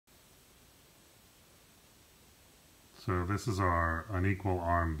So this is our Unequal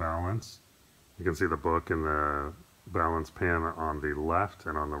Arm Balance. You can see the book in the balance pan on the left,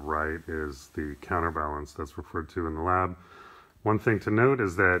 and on the right is the counterbalance that's referred to in the lab. One thing to note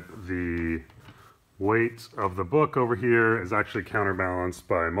is that the weight of the book over here is actually counterbalanced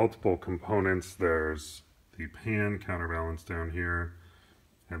by multiple components. There's the pan counterbalance down here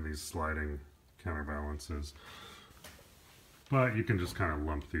and these sliding counterbalances. But you can just kind of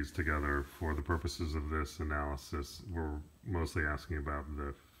lump these together for the purposes of this analysis. We're mostly asking about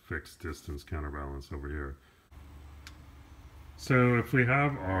the fixed distance counterbalance over here. So if we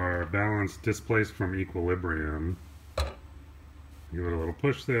have our balance displaced from equilibrium, give it a little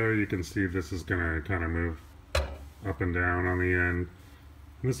push there, you can see this is going to kind of move up and down on the end.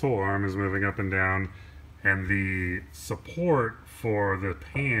 And this whole arm is moving up and down, and the support for the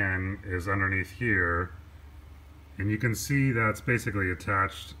pan is underneath here. And you can see that's basically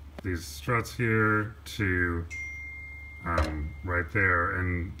attached these struts here to right there,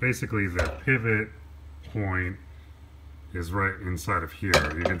 and basically the pivot point is right inside of here.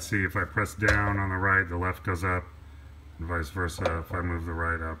 You can see if I press down on the right, the left goes up, and vice versa. If I move the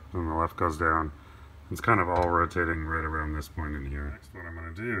right up, then the left goes down. It's kind of all rotating right around this point in here. Next, what I'm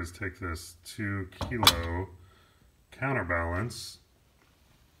going to do is take this 2 kilo counterbalance,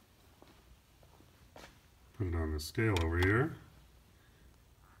 put it on the scale over here.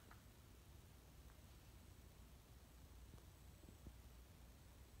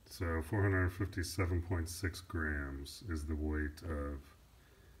 So 457.6 grams is the weight of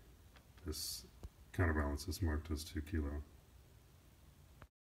this counterbalance. It's marked as 2 kilo.